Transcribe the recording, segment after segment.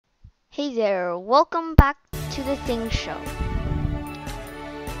Hey there, welcome back to the Thing Show.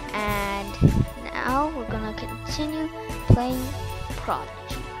 And now we're gonna continue playing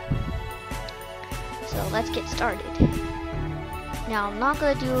Prodigy. So let's get started. Now I'm not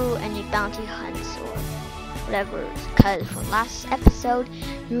gonna do any bounty hunts or whatever, because from last episode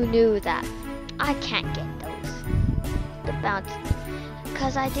you knew that I can't get the bounty,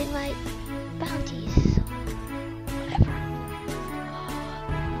 because I did my bounties.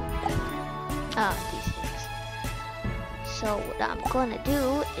 These things. So what I'm gonna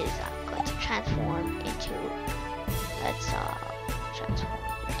do is I'm going to transform into, let's transform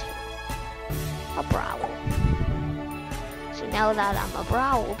into a Browl. So now that I'm a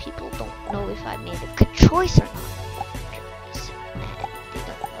Browl, people don't know if I made a good choice or not. And they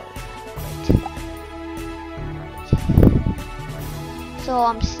don't know. Right. So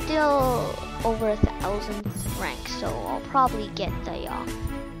I'm still over 1,000 ranks, so I'll probably get the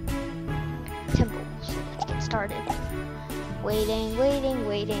temple. So let's get started. Waiting.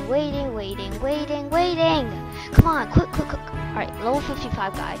 Come on, quick. Alright, level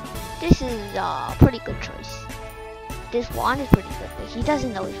 55 guy. This is a pretty good choice. This one is pretty good, but he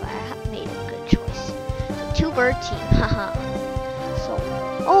doesn't know if I have made a good choice. So 2-bird team, haha. So,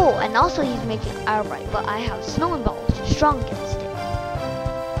 oh, and also he's making outright, but I have snow and balls, strong against it.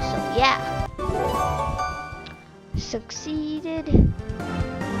 So yeah. Succeeded.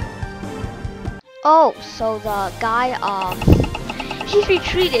 Oh, so the guy, he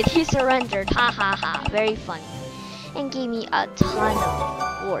retreated, he surrendered, ha, very funny, and gave me a ton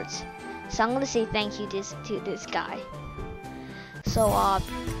of rewards. So I'm gonna say thank you to this guy. So,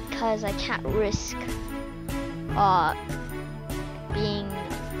 because I can't risk, being,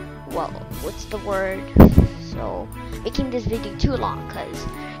 well, what's the word, so, making this video too long, because,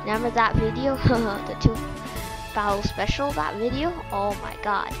 remember that video, the 2 battle special, that video, oh my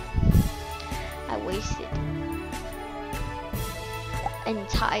god. I wasted an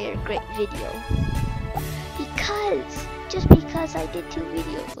entire great video just because I did 2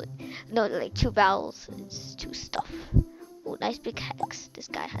 videos, like 2 battles. It's 2 stuff. Oh, nice big hex. This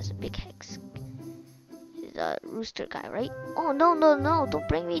guy has a big hex. He's a rooster guy, right? Oh no! Don't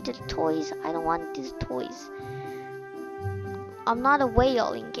bring me to the toys. I don't want these toys. I'm not a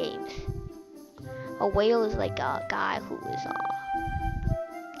whale in games. A whale is like a guy who is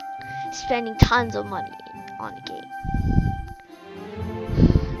spending tons of money on the game.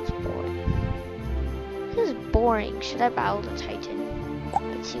 It's boring. This is boring. Should I battle the Titan?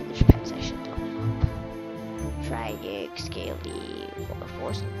 Let's see which pets I should level up. Tragic, Scaly, or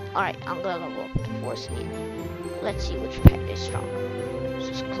Force. Alright, I'm gonna level up the Force Lead. Let's see which pet is stronger. This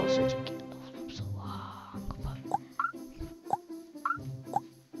is closer to get leveled up, so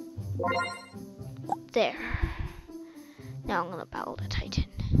there. Now I'm gonna battle the Titan.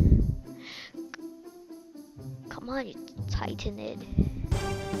 Come on, you Titan it.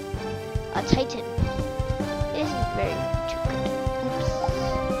 A Titan isn't very too good. Oops.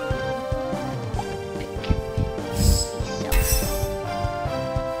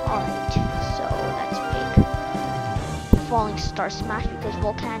 Alright, so let's make Falling Star Smash because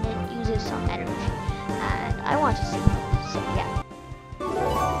Volcanon uses some energy. And I want to see them, so yeah.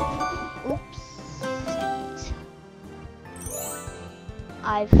 Oops.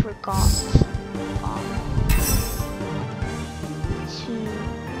 I forgot. To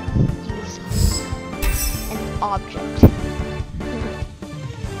use an object.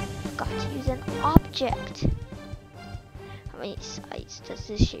 Forgot to use an object. How many sides does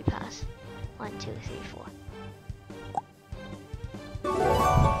this shape has? 1, 2, 3,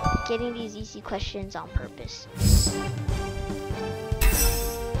 4. Getting these easy questions on purpose.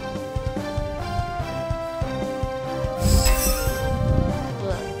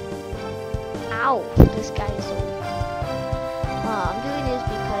 Ow! This guy is so. I'm doing this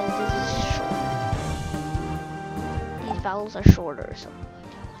because this is short. These battles are shorter, so 1,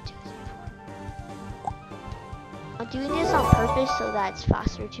 2, 3, 4. I'm doing this on purpose so that it's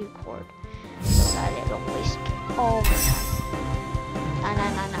faster to record, so that I don't waste all my time.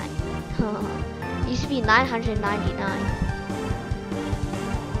 999. Used to be 999.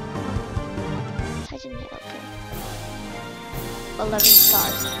 Titan hit, okay. 11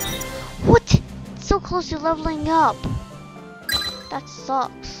 stars. What? So close to leveling up. That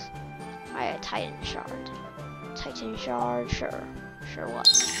sucks. Alright, a Titan Shard. Titan Shard, sure. Sure what?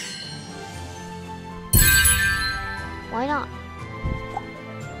 Why not?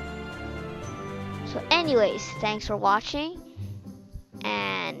 So anyways, thanks for watching.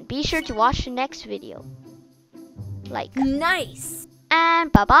 And be sure to watch the next video. Like. Nice! And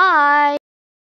bye-bye!